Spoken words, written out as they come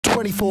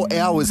24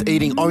 hours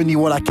eating only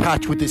what I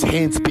catch with this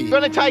hand spear. We're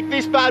gonna take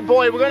this bad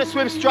boy, we're gonna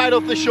swim straight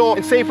off the shore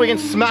and see if we can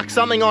smack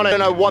something on it. I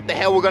don't know what the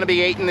hell we're gonna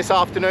be eating this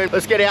afternoon.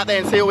 Let's get out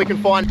there and see what we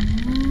can find.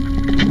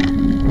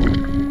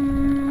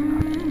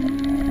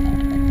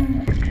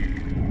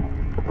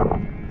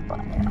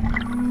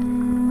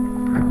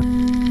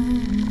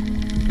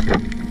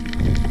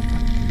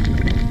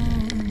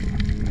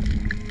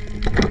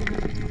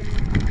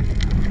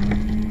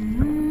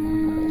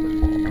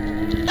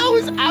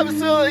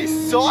 Absolutely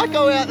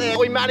psycho out there.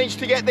 We managed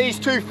to get these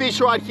two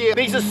fish right here.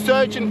 These are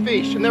surgeon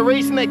fish, and the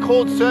reason they're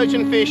called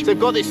surgeon fish, they've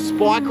got this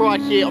spike right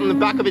here on the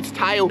back of its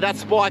tail. That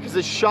spike is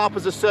as sharp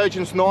as a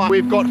surgeon's knife.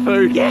 We've got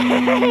food.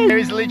 Yeah! There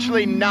is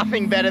literally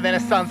nothing better than a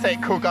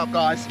sunset cook-up,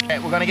 guys. Okay,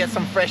 we're gonna get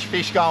some fresh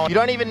fish going. You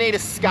don't even need a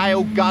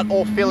scale, gut,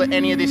 or fillet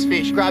any of this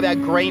fish. Grab our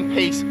green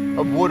piece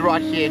of wood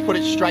right here, put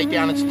it straight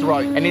down its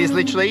throat, and it is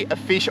literally a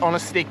fish on a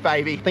stick,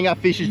 baby. I think our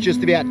fish is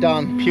just about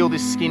done. Peel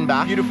this skin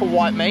back. Beautiful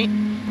white meat.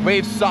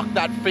 We've sucked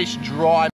that fish dry.